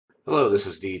Hello, this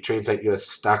is the Tradesight U.S.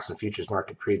 Stocks and Futures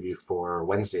Market Preview for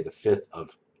Wednesday, the 5th of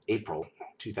April,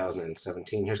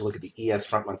 2017. Here's a look at the ES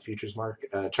front month futures market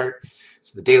chart.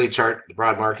 It's the daily chart, the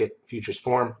broad market futures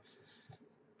form.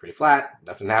 Pretty flat.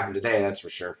 Nothing happened today, that's for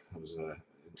sure.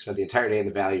 Spent the entire day in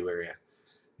the value area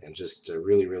and just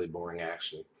really, really boring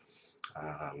action.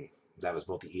 Um, that was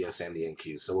both the ES and the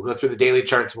NQs. So we'll go through the daily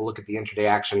charts. We'll look at the intraday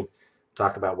action,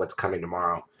 talk about what's coming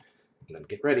tomorrow, and then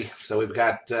get ready. So we've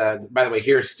got, by the way,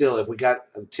 here still, if we got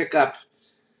a tick up,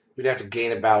 we'd have to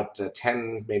gain about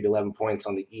 10, maybe 11 points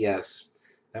on the ES.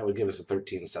 That would give us a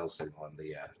 13 sell signal on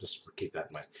the, just keep that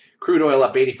in mind. Crude oil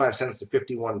up 85 cents to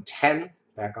 51.10,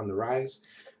 back on the rise.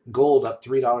 Gold up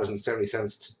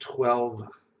 $3.70 to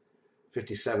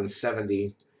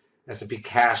 1257.70. S&P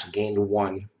cash gained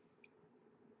 1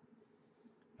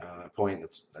 point.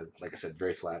 That's, like I said,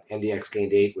 very flat. NDX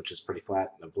gained 8, which is pretty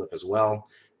flat, and a blip as well.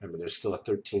 Remember, there's still a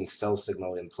 13 sell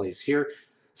signal in place here.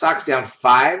 Stocks down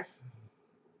 5.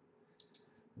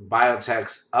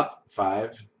 Biotech's up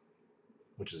 5,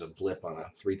 which is a blip on a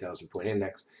 3,000 point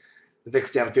index. The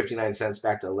VIX down 59 cents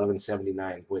back to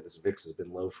 1179. Boy, this VIX has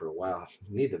been low for a while.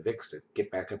 You need the VIX to get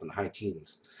back up in the high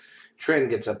teens. Trend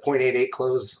gets a 0.88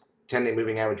 close. 10-day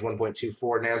moving average 1.24.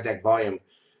 NASDAQ volume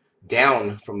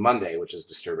down from Monday, which is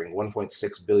disturbing.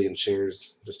 1.6 billion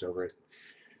shares, just over it.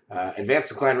 Advanced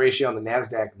decline ratio on the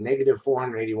NASDAQ, negative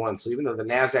 481. So even though the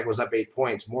NASDAQ was up 8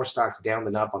 points, more stocks down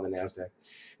than up on the NASDAQ.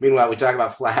 Meanwhile, we talk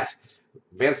about flat.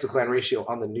 Advanced decline ratio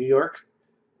on the New York,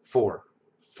 4.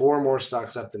 4 more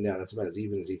stocks up than down. That's about as you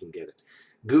can get it.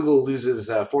 Google loses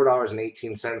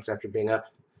 $4.18 after being up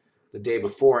the day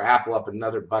before. Apple up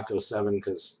another $1.07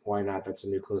 because why not? That's a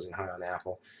new closing high on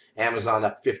Apple. Amazon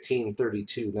up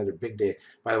 15.32, another big day.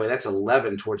 By the way, that's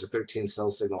 11 towards a 13 sell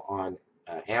signal on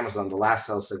Amazon. The last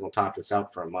sell signal topped us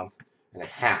out for a month and a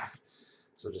half.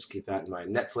 So just keep that in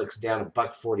mind. Netflix down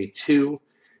 $1.42.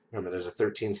 Remember, there's a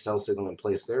 13 sell signal in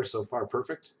place there. So far,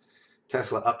 perfect.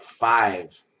 Tesla up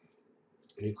 5.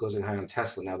 New closing high on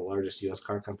Tesla, now the largest U.S.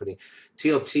 car company.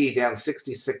 TLT down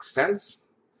 66 cents.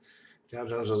 Dow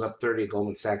Jones was up 30.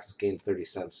 Goldman Sachs has gained 30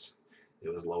 cents. It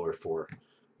was lower for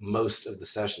most of the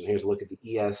session. Here's a look at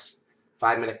the ES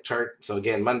 5-minute chart. So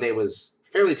again, Monday was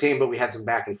fairly tame, but we had some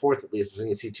back and forth at least. As you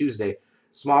can see, Tuesday,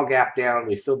 small gap down.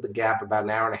 We filled the gap about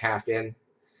an hour and a half in.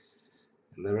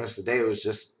 And the rest of the day was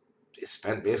just, it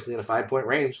spent basically in a 5-point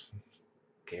range.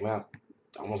 Came out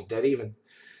almost dead even.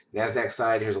 NASDAQ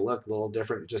side, here's a look, a little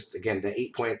different. Just, again, the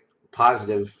 8-point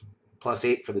positive, plus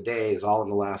 8 for the day is all in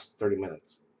the last 30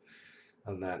 minutes.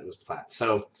 And that was flat.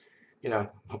 So,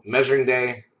 measuring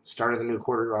day, start of the new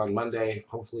quarter on Monday.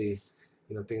 Hopefully,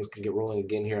 things can get rolling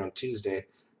again here on Tuesday.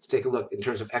 Let's take a look in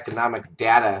terms of economic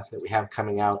data that we have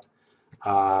coming out.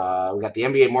 We got the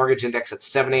MBA mortgage index at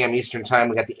 7 a.m. Eastern time.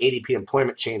 We got the ADP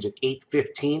employment change at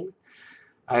 8:15.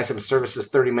 ISM services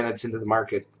 30 minutes into the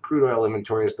market. Crude oil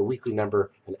inventory is the weekly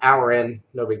number, an hour in,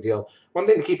 no big deal. One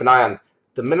thing to keep an eye on: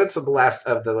 the minutes of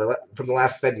from the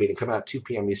last Fed meeting come out at 2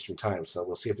 p.m. Eastern time. So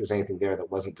we'll see if there's anything there that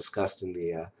wasn't discussed in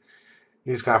the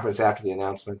news conference after the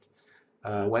announcement.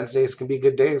 Wednesdays can be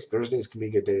good days. Thursdays can be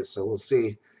good days. So we'll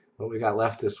see what we got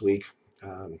left this week.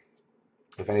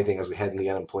 If anything, as we head in the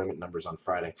unemployment numbers on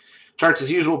Friday. Charts, as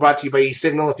usual, brought to you by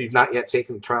eSignal. If you've not yet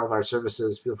taken the trial of our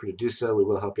services, feel free to do so. We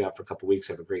will help you out for a couple weeks.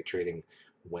 Have a great trading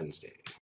Wednesday.